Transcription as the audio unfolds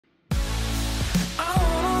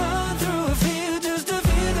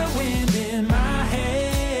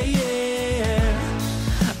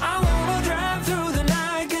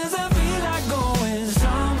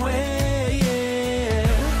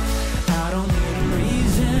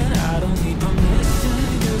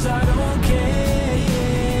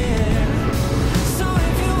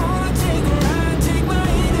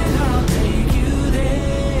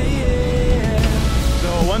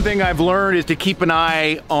thing I've learned is to keep an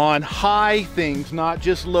eye on high things, not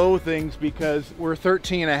just low things, because we're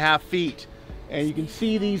 13.5 feet. And you can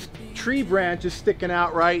see these tree branches sticking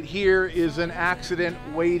out right here is an accident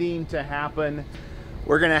waiting to happen.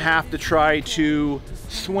 We're gonna have to try to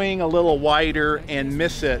swing a little wider and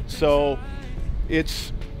miss it. So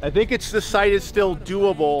I think the site is still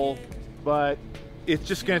doable, but it's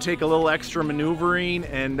just gonna take a little extra maneuvering,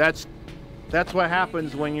 and that's what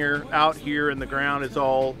happens when you're out here and the ground is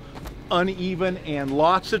all uneven and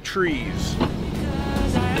lots of trees.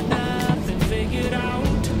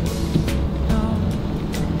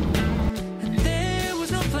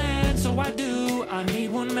 I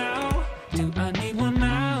need one now. Do I need one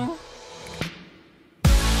now?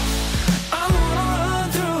 I wanna run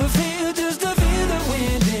through a field just to feel the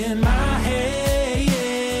wind in my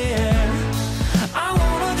hair. I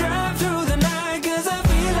wanna drive through the night 'cause I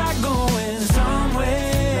feel like going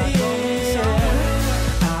somewhere.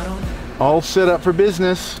 All set up for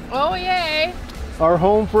business. Oh, yay. Our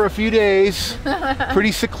home for a few days.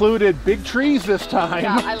 Pretty secluded. Big trees this time.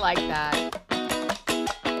 Yeah, I like that.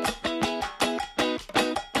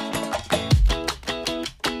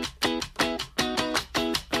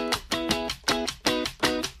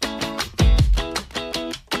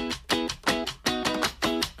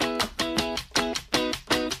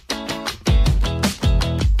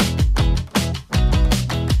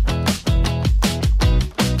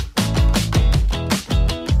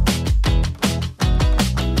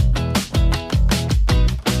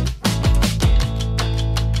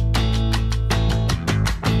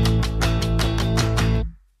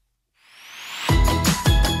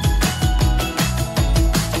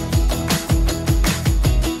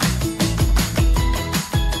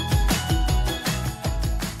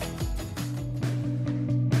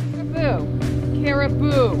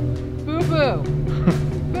 Caribou. Boo-boo.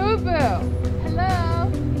 Boo-boo. Hello.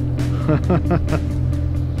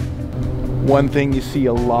 One thing you see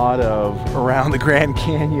a lot of around the Grand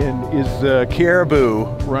Canyon is caribou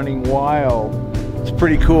running wild. It's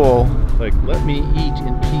pretty cool. Like, let me eat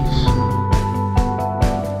in peace.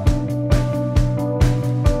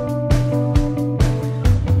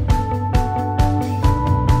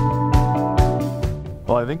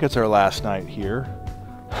 Well, I think it's our last night here.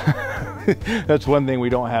 That's one thing, we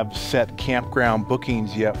don't have set campground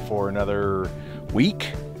bookings yet for another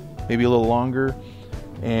week, maybe a little longer.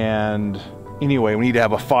 And anyway, we need to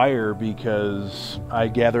have a fire because I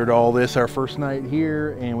gathered all this our first night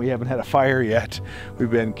here and we haven't had a fire yet.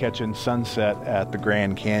 We've been catching sunset at the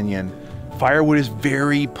Grand Canyon. Firewood is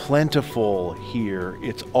very plentiful here.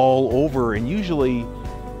 It's all over, and usually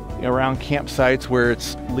around campsites where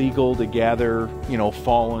it's legal to gather, you know,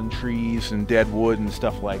 fallen trees and dead wood and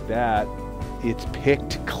stuff like that, it's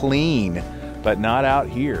picked clean, but not out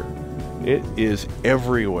here. It is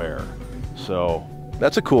everywhere. So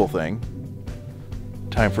that's a cool thing.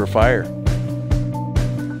 Time for a fire.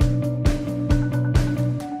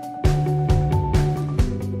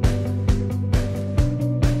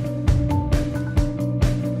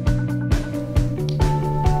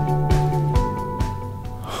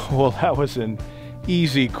 Well, that was an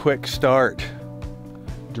easy, quick start.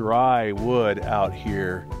 Dry wood out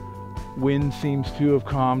here. Wind seems to have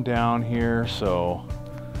calmed down here, so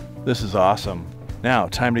this is awesome. Now,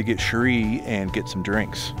 time to get Cheri and get some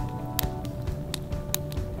drinks.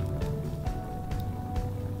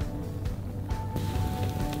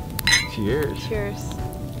 Cheers. Cheers.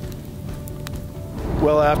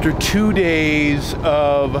 Well, after 2 days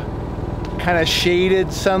of kind of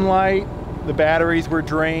shaded sunlight, the batteries were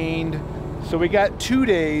drained. So we got 2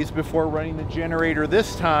 days before running the generator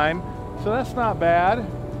this time. So that's not bad.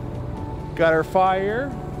 Got our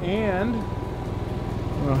fire, and I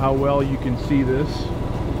don't know how well you can see this.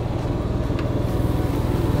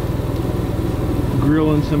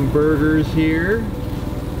 Grilling some burgers here.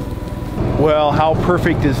 Well, how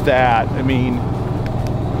perfect is that? I mean,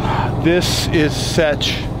 this is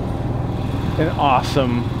such an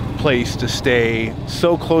awesome place to stay.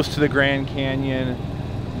 So close to the Grand Canyon,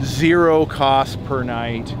 0 cost per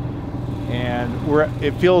night, and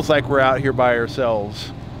it feels like we're out here by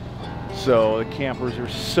ourselves. So the campers are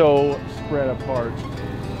so spread apart.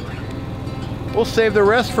 We'll save the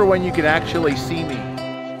rest for when you can actually see me.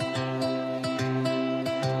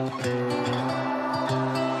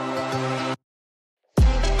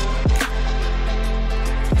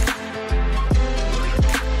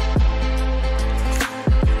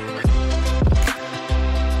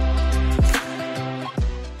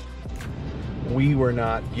 We were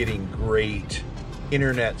not getting great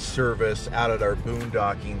internet service out at our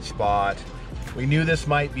boondocking spot. We knew this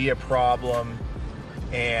might be a problem,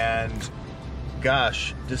 and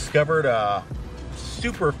Gosh, discovered a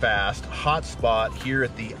super fast hotspot here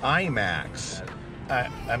at the IMAX.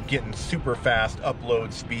 I'm getting super fast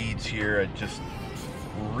upload speeds here. It's just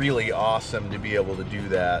really awesome to be able to do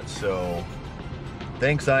that. So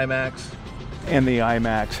thanks, IMAX. And the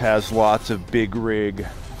IMAX has lots of big rig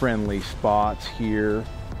friendly spots here,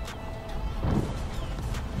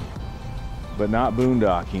 but not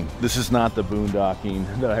boondocking. This is not the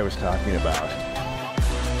boondocking that I was talking about.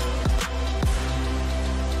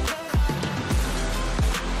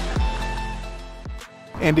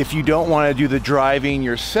 And if you don't want to do the driving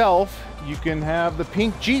yourself, you can have the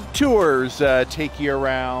Pink Jeep Tours take you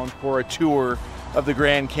around for a tour of the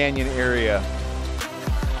Grand Canyon area.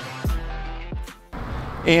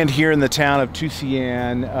 And here in the town of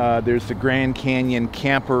Tusayan, there's the Grand Canyon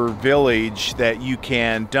Camper Village that you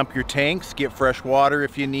can dump your tanks, get fresh water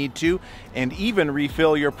if you need to, and even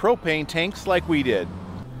refill your propane tanks like we did.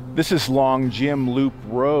 This is Long Jim Loop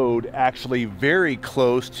Road, actually very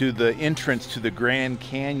close to the entrance to the Grand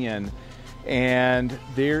Canyon. And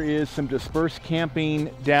there is some dispersed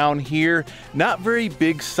camping down here. Not very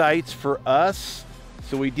big sites for us,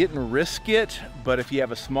 so we didn't risk it. But if you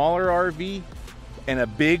have a smaller RV and a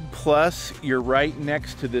big plus, you're right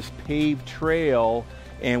next to this paved trail.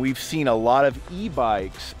 And we've seen a lot of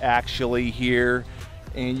e-bikes actually here.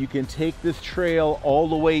 And you can take this trail all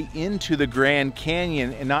the way into the Grand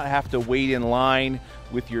Canyon and not have to wait in line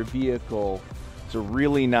with your vehicle. It's a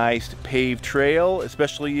really nice paved trail,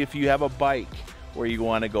 especially if you have a bike or you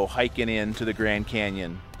want to go hiking into the Grand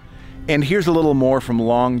Canyon. And here's a little more from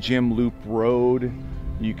Long Jim Loop Road.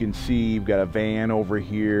 You can see you've got a van over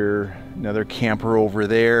here, another camper over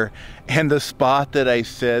there, and the spot that I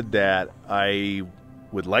said that I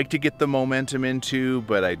would like to get the momentum into,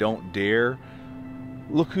 but I don't dare.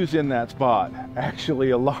 Look who's in that spot. Actually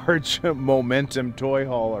a large momentum toy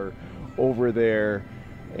hauler over there.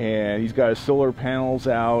 And he's got his solar panels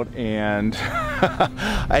out, and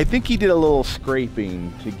I think he did a little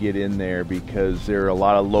scraping to get in there because there are a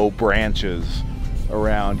lot of low branches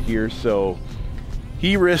around here. So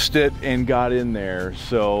he risked it and got in there.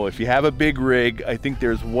 So if you have a big rig, I think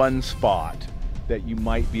there's one spot that you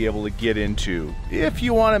might be able to get into if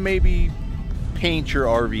you want to maybe paint your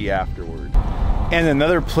RV afterward. And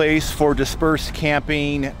another place for dispersed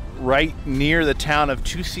camping right near the town of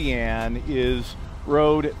Tusayan is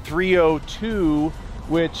Road 302,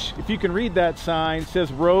 which, if you can read that sign,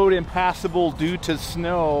 says road impassable due to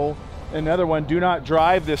snow. Another one, do not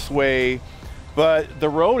drive this way. But the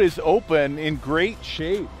road is open, in great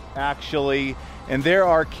shape actually, and there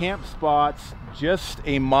are camp spots just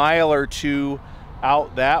a mile or two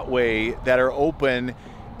out that way that are open.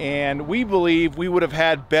 And we believe we would have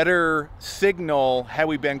had better signal had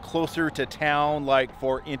we been closer to town, like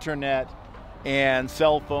for internet and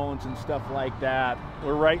cell phones and stuff like that.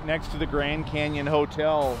 We're right next to the Grand Canyon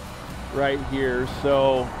Hotel right here.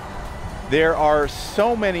 So there are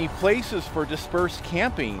so many places for dispersed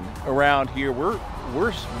camping around here. We're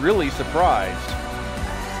really surprised.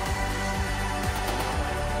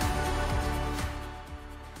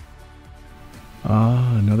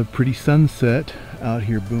 Another pretty sunset out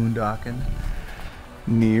here boondocking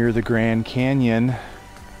near the Grand Canyon.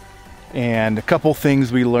 And a couple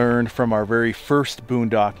things we learned from our very first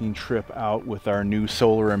boondocking trip out with our new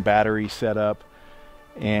solar and battery setup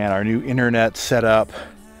and our new internet setup.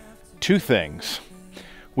 Two things.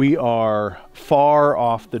 We are far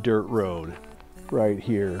off the dirt road right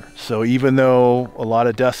here. So even though a lot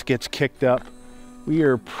of dust gets kicked up, we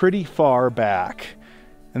are pretty far back.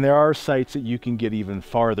 And there are sites that you can get even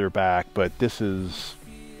farther back, but this is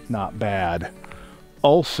not bad.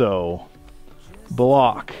 Also,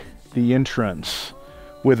 block the entrance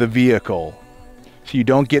with a vehicle so you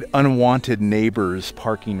don't get unwanted neighbors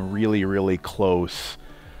parking really, really close.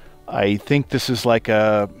 I think this is like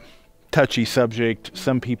a touchy subject.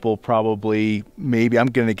 Some people probably, maybe, I'm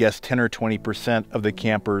going to guess 10 or 20% of the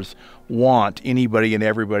campers want anybody and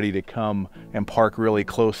everybody to come and park really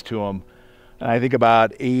close to them. And I think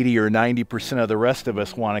about 80 or 90% of the rest of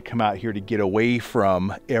us want to come out here to get away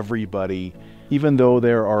from everybody. Even though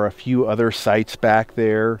there are a few other sites back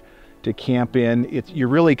there to camp in, you're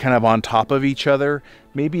really kind of on top of each other.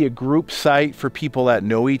 Maybe a group site for people that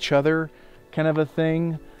know each other, kind of a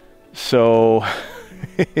thing. So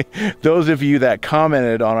those of you that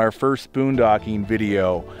commented on our first boondocking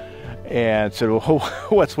video and said, well,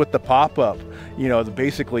 what's with the pop-up? You know,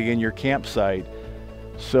 basically in your campsite.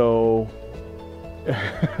 So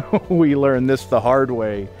we learned this the hard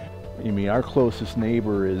way. I mean, our closest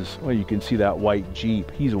neighbor is, well, you can see that white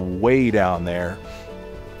Jeep. He's way down there.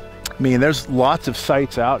 I mean, there's lots of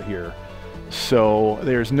sites out here So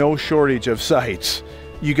there's no shortage of sites.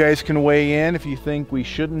 You guys can weigh in if you think we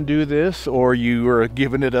shouldn't do this, or you are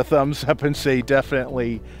giving it a thumbs up and say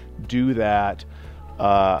definitely do that.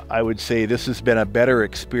 I would say this has been a better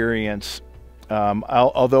experience.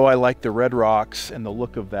 Although I like the red rocks and the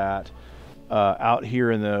look of that, out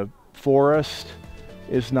here in the forest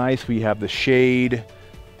is nice. We have the shade.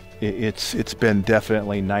 It's been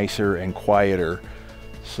definitely nicer and quieter.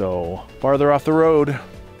 So farther off the road.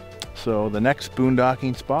 So the next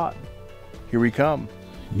boondocking spot, here we come.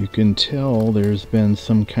 You can tell there's been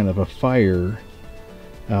some kind of a fire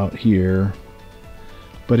out here,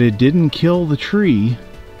 but it didn't kill the tree.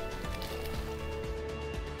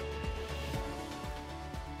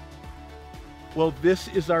 Well, this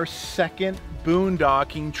is our second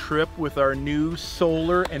boondocking trip with our new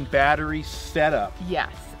solar and battery setup.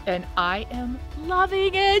 Yes, and I am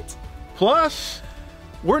loving it. Plus,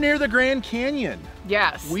 we're near the Grand Canyon.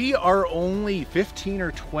 Yes. We are only 15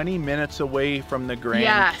 or 20 minutes away from the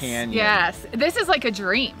Grand Canyon. Yes, this is like a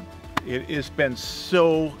dream. It has been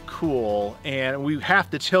so cool, and we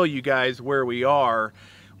have to tell you guys where we are.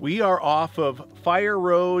 We are off of Fire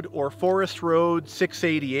Road or Forest Road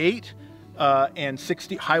 688 and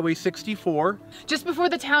Highway 64. Just before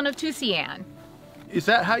the town of Tusayan. Is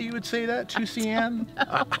that how you would say that, Tusayan?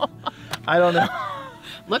 I don't know.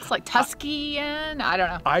 Looks like Tuscan. I don't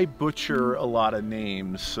know. I butcher a lot of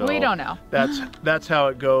names, so We don't know. That's how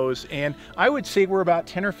it goes. And I would say we're about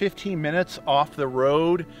 10 or 15 minutes off the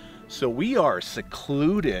road, so we are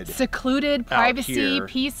secluded. Secluded, privacy, here.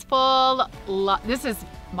 peaceful. This is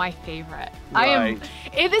my favorite. Right.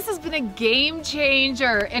 This has been a game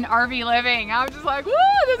changer in RV living. I'm just like, woo,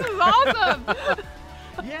 this is awesome.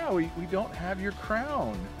 Yeah, we don't have your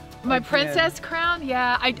crown. My Again. princess crown,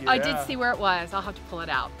 yeah, I did Yeah. see where it was. I'll have to pull it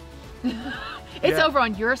out. It's Yeah. over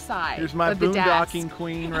on your side. Here's my of the desk. boondocking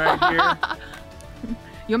queen right here.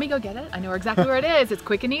 You want me to go get it? I know exactly where it is. It's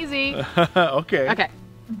quick and easy. Okay. Okay.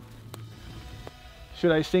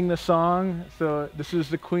 Should I sing the song? So this is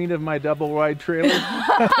the queen of my double wide trailer.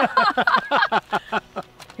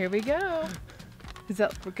 Here we go. Is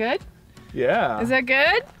that good? Yeah. Is that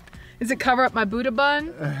good? Does it cover up my Buddha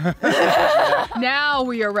bun? Now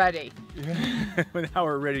we are ready. Now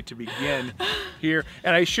we're ready to begin here.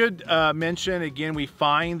 And I should mention again, we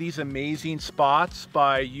find these amazing spots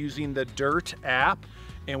by using the Dirt app.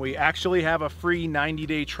 And we actually have a free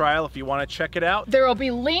 90-day trial if you want to check it out. There will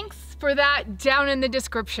be links for that down in the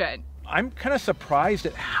description. I'm kind of surprised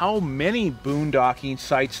at how many boondocking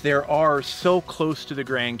sites there are so close to the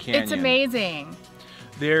Grand Canyon. It's amazing.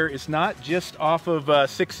 There is not just off of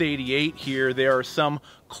 688 here. There are some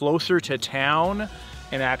closer to town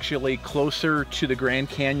and actually closer to the Grand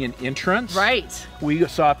Canyon entrance. Right. We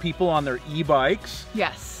saw people on their e-bikes.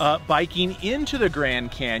 Yes. Biking into the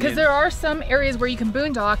Grand Canyon. Because there are some areas where you can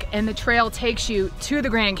boondock and the trail takes you to the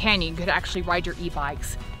Grand Canyon. You could actually ride your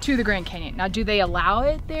e-bikes to the Grand Canyon. Now, do they allow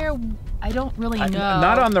it there? I don't really know.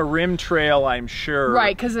 Not on the rim trail, I'm sure.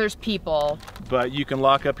 Right, because there's people. But you can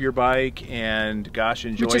lock up your bike and, gosh,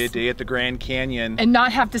 enjoy a day at the Grand Canyon. And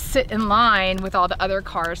not have to sit in line with all the other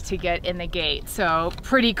cars to get in the gate. So,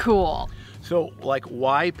 pretty cool. So, like,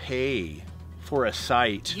 why pay for a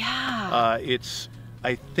site? Yeah. It's,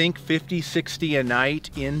 I think, 50, 60 a night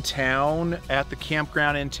in town, at the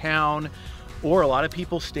campground in town. Or a lot of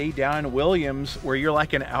people stay down in Williams where you're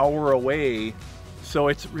like an hour away. So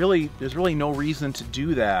there's really no reason to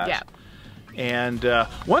do that. Yeah. And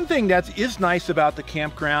one thing that is nice about the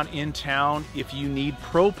campground in town, if you need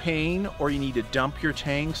propane or you need to dump your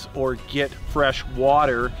tanks or get fresh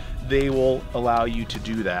water, they will allow you to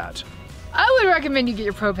do that. I would recommend you get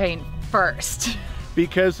your propane first.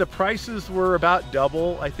 Because the prices were about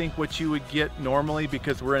double, I think, what you would get normally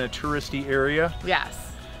because we're in a touristy area. Yes.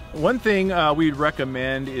 One thing we'd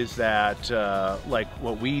recommend is that, like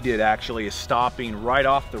what we did actually, is stopping right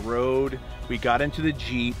off the road. We got into the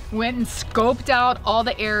Jeep. Went and scoped out all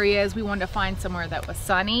the areas. We wanted to find somewhere that was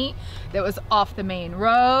sunny, that was off the main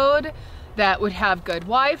road, that would have good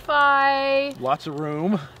Wi-Fi. Lots of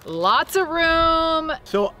room. Lots of room.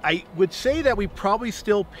 So I would say that we probably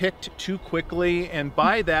still picked too quickly, and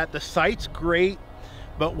by that, the site's great.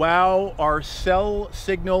 But wow, our cell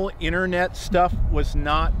signal internet stuff was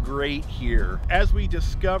not great here. As we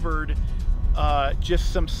discovered,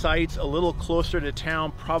 just some sites a little closer to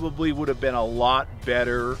town probably would have been a lot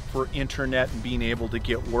better for internet and being able to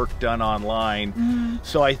get work done online.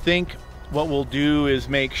 So I think what we'll do is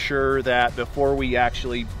make sure that before we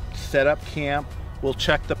actually set up camp, we'll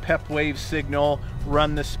check the PepWave signal,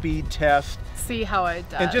 run the speed test, See how it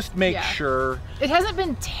does. and just make Yeah. sure. It hasn't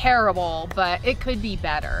been terrible, but it could be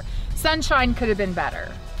better. Sunshine could have been better.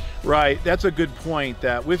 Right, that's a good point,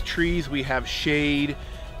 that with trees we have shade,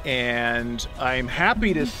 and I'm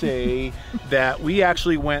happy to say that we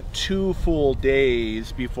actually went 2 full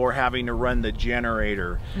days before having to run the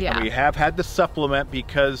generator. Yeah. And we have had to supplement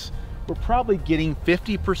because we're probably getting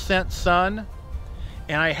 50% sun,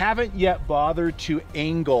 and I haven't yet bothered to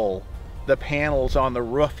angle the panels on the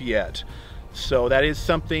roof yet. So that is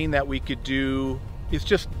something that we could do. It's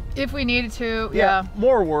just, if we needed to,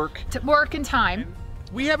 more work. Work and time.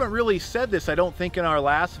 We haven't really said this, I don't think, in our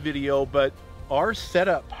last video, but our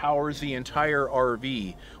setup powers the entire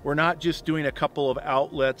RV. We're not just doing a couple of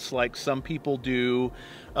outlets like some people do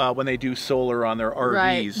when they do solar on their RVs.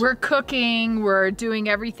 Right. We're cooking, we're doing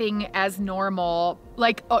everything as normal.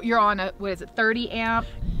 Like, oh, you're on a, what is it, 30 amp?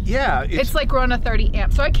 Yeah. It's like we're on a 30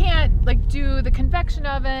 amp. So I can't like do the convection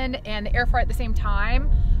oven and the air fryer at the same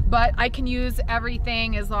time, but I can use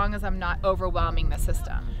everything as long as I'm not overwhelming the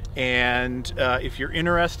system. And if you're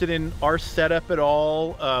interested in our setup at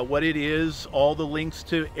all, what it is, all the links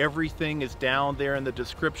to everything is down there in the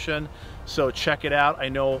description. So check it out. I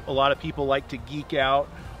know a lot of people like to geek out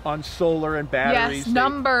on solar and batteries. Yes,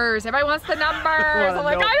 numbers. Everybody wants the numbers. I'm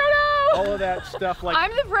like, I don't know. All of that stuff. Like,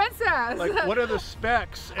 I'm the princess. Like, what are the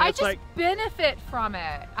specs? And I it's just like, benefit from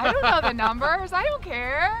it. I don't know the numbers. I don't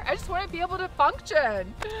care. I just want to be able to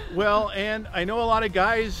function. well, and I know a lot of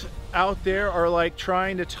guys out there are like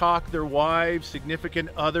trying to talk their wives, significant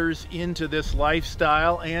others into this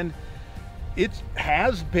lifestyle, and it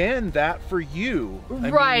has been that for you.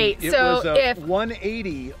 Right. I mean, it so was a if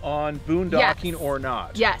 180 on boondocking or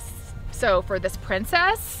not. Yes. So for this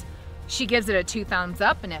princess, she gives it a 2 thumbs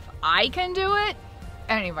up, and if I can do it,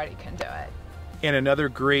 anybody can do it. And another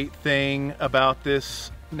great thing about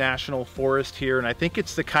this national forest here, and I think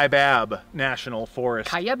it's the Kaibab National Forest.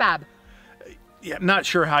 Kaibab. Yeah, I'm not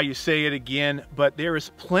sure how you say it again, but there is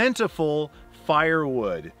plentiful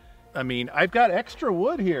firewood. I mean, I've got extra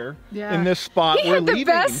wood here in this spot. He had the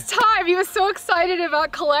best time. He was so excited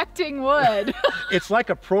about collecting wood. It's like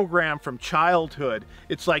a program from childhood.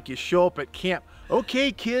 It's like you show up at camp.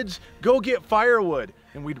 Okay, kids, go get firewood.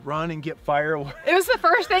 And we'd run and get firewood. It was the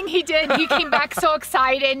first thing he did. He came back so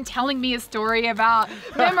excited and telling me a story about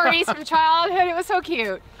memories from childhood. It was so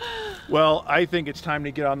cute. Well, I think it's time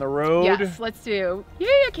to get on the road. Yes, let's do. Yay,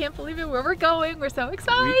 I can't believe it, where we're going. We're so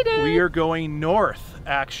excited. We are going north,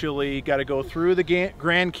 actually. Got to go through the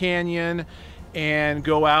Grand Canyon and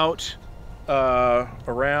go out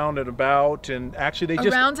around and about, and actually they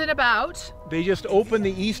just opened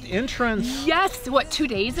the east entrance. Yes, what, 2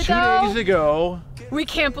 days ago? 2 days ago. We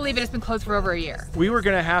can't believe it. It's been closed for over a year. We were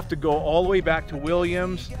gonna have to go all the way back to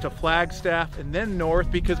Williams, to Flagstaff, and then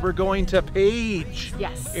north because we're going to Page,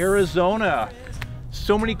 yes, Arizona.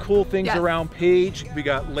 So many cool things around Page. We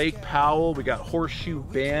got Lake Powell, we got Horseshoe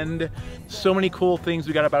Bend, so many cool things.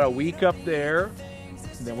 We got about a week up there,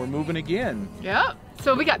 and then we're moving again. Yep.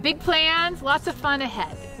 So we got big plans, lots of fun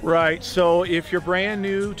ahead. Right, so if you're brand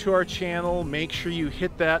new to our channel, make sure you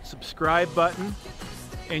hit that subscribe button,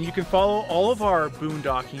 and you can follow all of our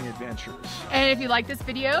boondocking adventures. And if you like this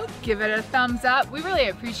video, give it a thumbs up. We really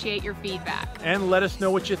appreciate your feedback. And let us know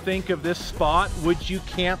what you think of this spot. Would you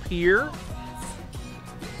camp here?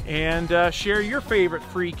 And share your favorite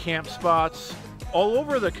free camp spots all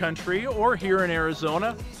over the country or here in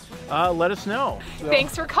Arizona. Let us know. So,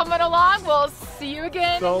 thanks for coming along. We'll see you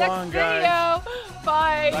again in the next video.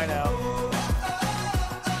 Bye. Bye now.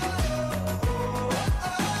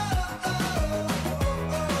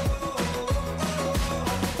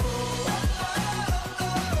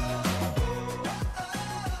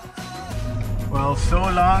 Well, so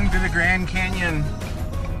long to the Grand Canyon.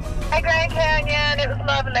 Hi, Grand Canyon. It was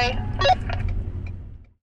lovely.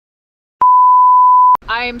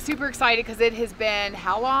 I am super excited because it has been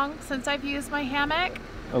how long since I've used my hammock?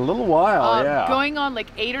 A little while, yeah. Going on like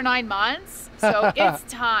 8 or 9 months. So it's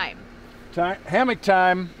time. Hammock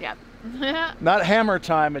time. Yep. Not hammer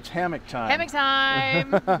time, it's hammock time. Hammock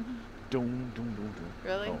time. Dun, dun, dun, dun.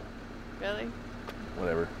 Really? Oh. Really?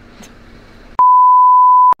 Whatever.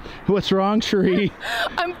 What's wrong, Cheri?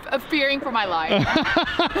 I'm fearing for my life.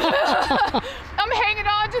 I'm hanging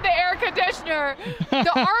on to the air conditioner.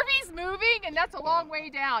 The RV's moving, and that's a long way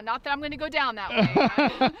down. Not that I'm going to go down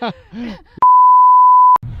that way.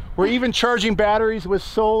 We're even charging batteries with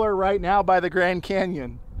solar right now by the Grand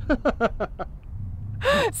Canyon.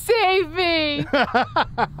 Save me!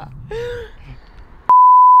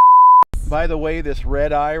 By the way, this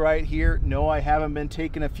red eye right here, no, I haven't been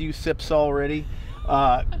taking a few sips already.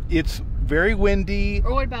 It's very windy.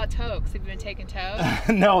 Or what about tokes? Have you been taking tokes?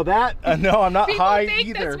 No, no, I'm not People high think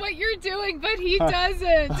either. that's what you're doing, but he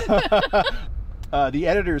doesn't. The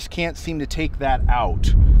editors can't seem to take that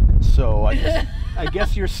out. So I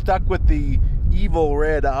guess you're stuck with the evil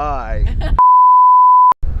red eye.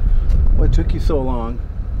 What took you so long?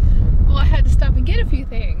 Well, I had to stop and get a few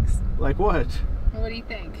things. Like what? What do you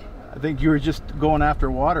think? I think you were just going after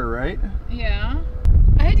water, right? Yeah.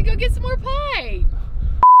 I had to go get some more pie.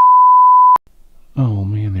 Oh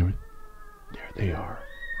man, there they are.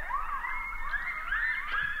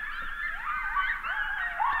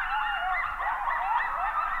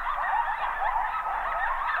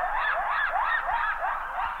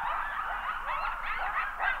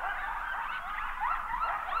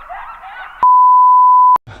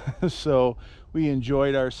 So we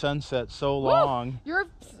enjoyed our sunset so long. Your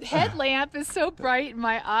headlamp is so bright in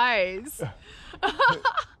my eyes.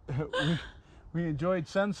 we enjoyed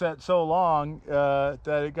sunset so long that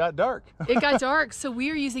it got dark. It got dark, so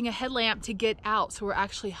we are using a headlamp to get out. So we're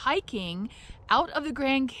actually hiking out of the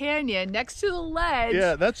Grand Canyon next to the ledge.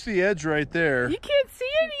 Yeah, that's the edge right there. You can't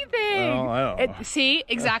see anything. Oh, I don't know. See,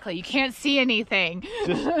 exactly. You can't see anything.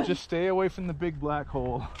 Just stay away from the big black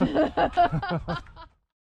hole.